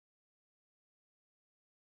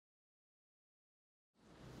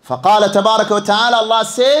فقال تبارك وتعالى, Allah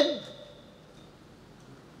said,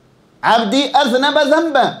 عبدي أذنب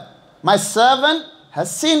ذنبا, my servant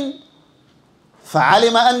has sinned.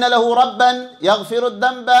 فعلم أن له ربا يغفر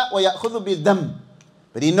الذنب ويأخذ بالذنب.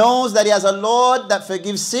 But he knows that he has a Lord that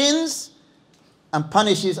forgives sins and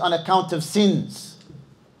punishes on account of sins.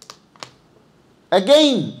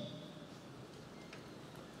 Again,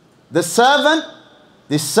 the servant,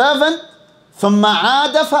 ثم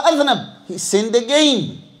عاد فأذنب, he sinned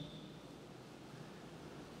again.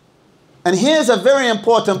 And here's a very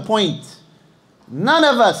important point. None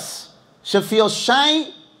of us should feel shy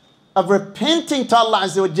of repenting to Allah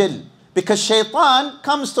Azza wa Jal, because shaitan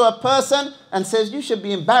comes to a person and says, you should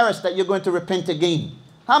be embarrassed that you're going to repent again.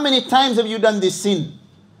 How many times have you done this sin?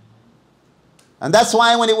 And that's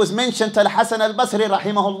why when it was mentioned to Hassan al-Basri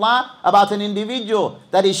rahimahullah about an individual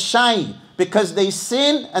that is shy because they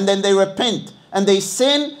sin and then they repent, and they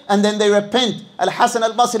sin and then they repent, Al-Hassan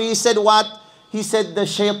al-Basri, he said what? He said the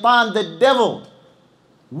shaitan, the devil,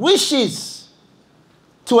 wishes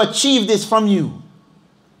to achieve this from you.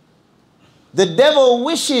 The devil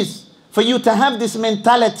wishes for you to have this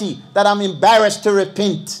mentality that I'm embarrassed to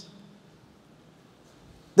repent.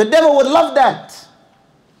 The devil would love that.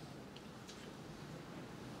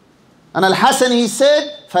 And Al-Hasan, he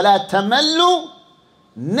said, فَلَا تَمَلُّ,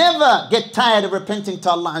 never get tired of repenting to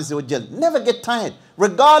Allah Azza wa Jal. Never get tired,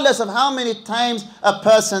 regardless of how many times a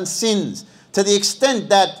person sins. To the extent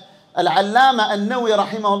that Al-Allama An-Nawawi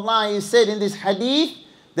rahimahullah, he said in this hadith,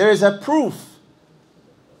 there is a proof,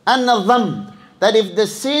 أَنَّ الذَّنْبِ, that if the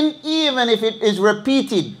sin, even if it is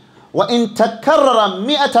repeated, وَإِن تَكَرَّرَ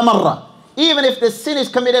مِئَةَ مَرَّةٍ, even if the sin is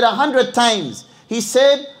committed 100 times, he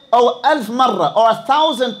said, or 1000 marra, or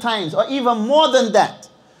 1,000 times, or even more than that,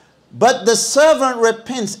 but the servant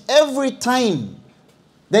repents every time,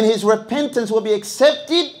 then his repentance will be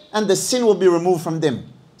accepted and the sin will be removed from them.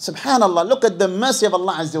 Subhanallah, look at the mercy of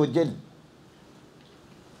Allah Azza wa Jal.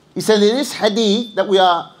 He said in this hadith that we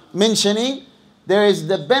are mentioning, there is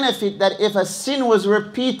the benefit that if a sin was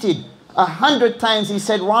repeated 100 times, he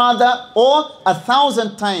said rather, or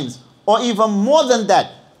 1,000 times, or even more than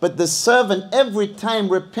that, but the servant every time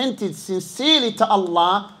repented sincerely to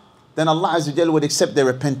Allah, then Allah Azza wa Jalla would accept their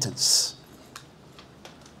repentance.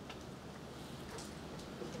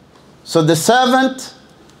 So the servant,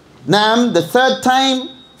 Naam, the third time,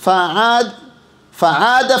 فَعَادَ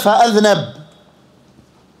فَأَذْنَبْ,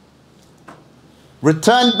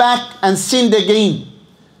 returned back and sinned again.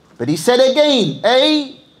 But he said again,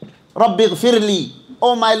 Ay, Rabbi ghfirli,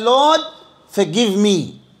 oh my Lord, forgive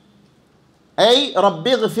me. Ay,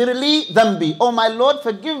 Rabbi ghfirli dhanbi, oh my Lord,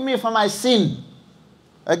 forgive me for my sin.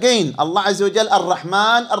 Again, Allah Azza wa Jal,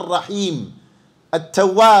 Ar-Rahman, Ar-Rahim,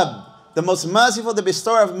 At-Tawwab, the most merciful, the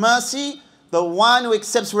bestower of mercy, the one who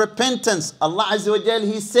accepts repentance. Allah Azza wa Jal,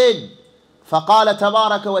 he said, فَقَالَ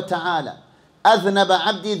تَبَارَكَ وَتَعَالَى أَذْنَبَ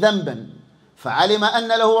عَبْدِي ذَنْبًا فَعَلِمَ أَنَّ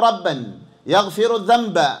لَهُ رَبًّا يَغْفِرُ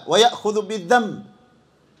الذَّنْبَ وَيَأْخُذُ بِالذَّنْبِ.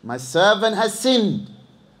 My servant has sinned,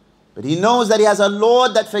 but he knows that he has a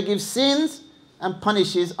Lord that forgives sins and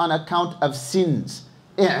punishes on account of sins.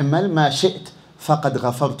 اعمل ما شئت فقد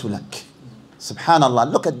غفرت لك.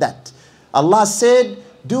 Subhanallah, look at that. Allah said,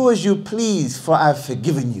 do as you please, for I have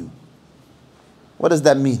forgiven you. What does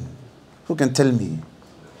that mean? Who can tell me?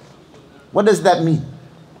 What does that mean?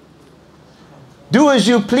 Do as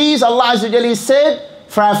you please, Allah Azza wa Jalla said,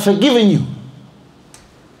 for I have forgiven you.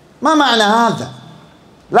 ما معنى هذا؟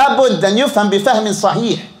 لابد أن يفهم بفهم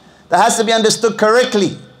صحيح. That has to be understood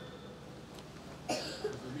correctly.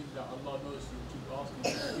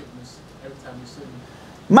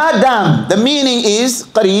 Madam, the meaning is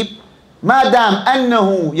قريب. Madam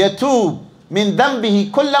أنه يتوب من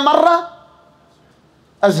ذنبه كل مرة,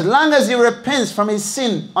 as long as he repents from his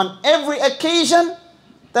sin on every occasion,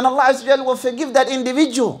 then Allah Azza wa Jalla will forgive that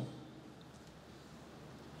individual.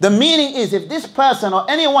 The meaning is, if this person or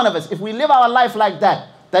any one of us, if we live our life like that,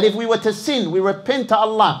 that if we were to sin, we repent to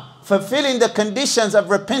Allah, fulfilling the conditions of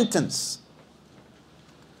repentance.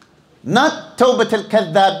 Not tawbat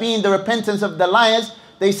al-kadhabeen, the repentance of the liars.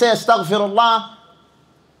 They say astaghfirullah.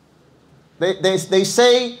 They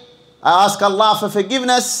say, I ask Allah for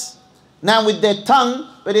forgiveness. Now with their tongue,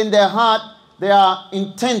 but in their heart, they are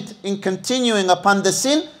intent in continuing upon the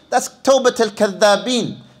sin. That's tawbat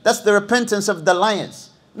al-kadhabeen. That's the repentance of the liars.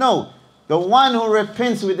 No, the one who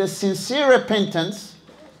repents with a sincere repentance,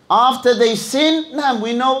 after they sin, now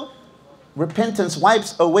we know repentance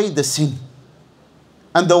wipes away the sin.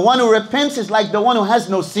 And the one who repents is like the one who has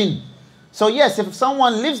no sin. So yes, if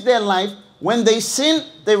someone lives their life, when they sin,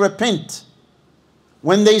 they repent.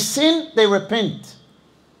 When they sin, they repent.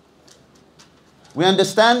 We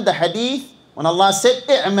understand the hadith When Allah said,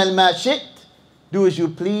 "i'mal ma shi't," do as you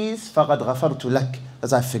please, faqad ghafartu lak,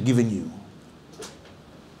 as I've forgiven you.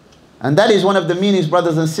 And that is one of the meanings,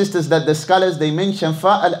 brothers and sisters, that the scholars, they mention,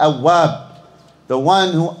 al-awwab, the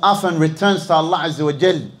one who often returns to Allah Azza wa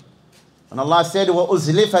Jal. When Allah said,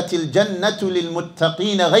 وَأُزْلِفَتِ الْجَنَّةُ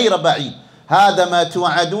لِلْمُتَّقِينَ غَيْرَ بَعِيدٍ هَذَا مَا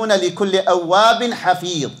تُوعَدُونَ لِكُلِّ أَوَّابٍ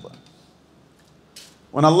حَفِيظٍ.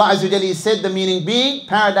 When Allah Azza wa Jal said, the meaning being,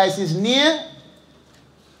 paradise is near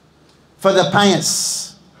for the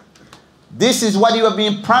pious. This is what you are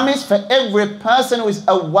being promised for every person who is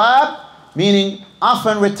awwab, meaning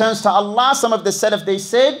often returns to Allah. Some of the Salaf, they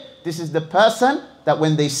said, this is the person that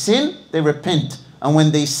when they sin, they repent. And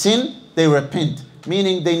when they sin, they repent.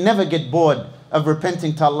 Meaning they never get bored of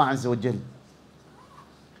repenting to Allah Azza wa Jal.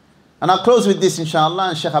 And I'll close with this, inshallah.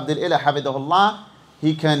 And Shaykh Abdul Ilah, Hafidahullah,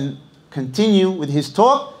 he can continue with his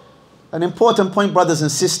talk. An important point, brothers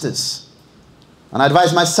and sisters. And I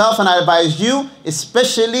advise myself and I advise you,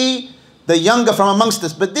 especially the younger from amongst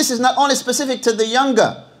us. But this is not only specific to the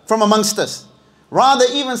younger from amongst us. Rather,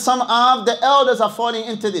 even some of the elders are falling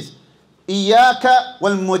into this. إِيَّاكَ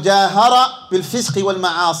وَالْمُجَاهَرَةِ بِالْفِسْقِ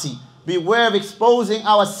وَالْمَعَاصِي. Beware of exposing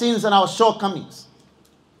our sins and our shortcomings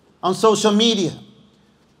on social media,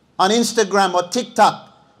 on Instagram or TikTok.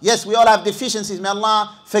 Yes, we all have deficiencies. May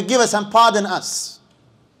Allah forgive us and pardon us.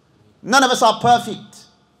 None of us are perfect.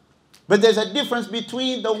 But there's a difference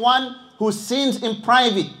between the one who sins in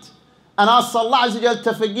private and asks Allah Azza wa Jal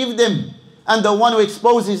to forgive them, and the one who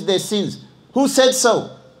exposes their sins. Who said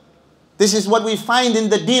so? This is what we find in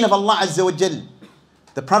the deen of Allah Azza wa Jal.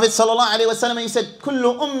 The Prophet sallallahu alaihi wasallam, he said,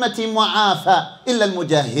 "Kullu ummati mu'afa illa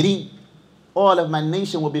al-mujahirin." All of my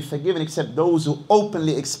nation will be forgiven except those who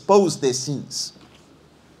openly expose their sins.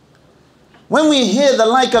 When we hear the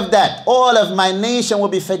like of that, all of my nation will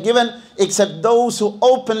be forgiven except those who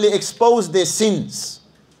openly expose their sins.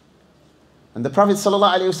 And the Prophet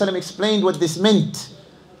sallallahu alaihi wasallam explained what this meant.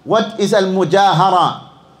 What is al-mujahara?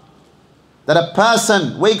 That a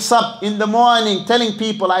person wakes up in the morning telling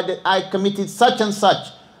people, I committed such and such,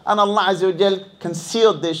 and Allah Azza wa Jal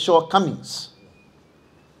concealed their shortcomings.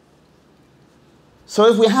 So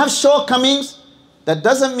if we have shortcomings, that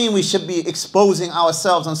doesn't mean we should be exposing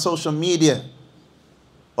ourselves on social media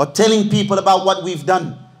or telling people about what we've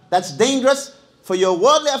done. That's dangerous for your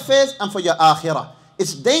worldly affairs and for your akhirah.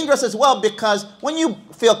 It's dangerous as well because when you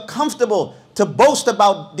feel comfortable to boast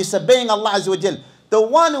about disobeying Allah Azza wa Jal, the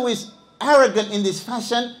one who is arrogant in this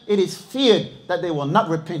fashion, it is feared that they will not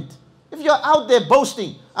repent. If you're out there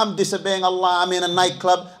boasting, I'm disobeying Allah, I'm in a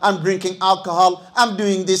nightclub, I'm drinking alcohol, I'm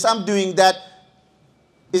doing this, I'm doing that,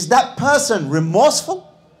 is that person remorseful?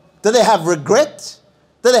 Do they have regret?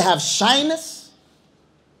 Do they have shyness?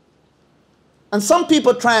 And some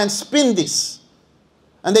people try and spin this.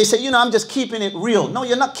 And they say, I'm just keeping it real. No,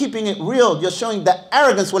 you're not keeping it real. You're showing the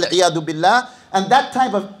arrogance, wal-iyadu billah. And that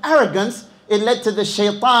type of arrogance, it led to the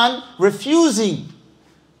shaitan refusing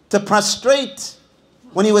to prostrate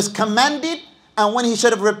when he was commanded, and when he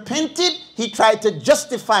should have repented, he tried to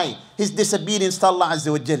justify his disobedience to Allah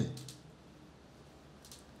Azza wa Jal.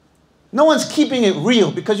 No one's keeping it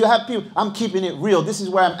real because you have people, I'm keeping it real, this is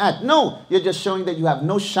where I'm at. No, you're just showing that you have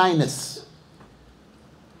no shyness.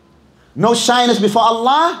 No shyness before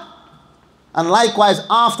Allah, and likewise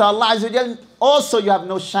after Allah Azza wa Jal, also you have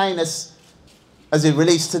no shyness as it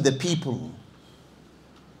relates to the people.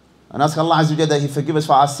 And ask Allah Azza wa Jalla that He forgive us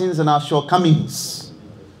for our sins and our shortcomings.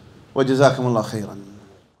 Wa jazakumullah khairan.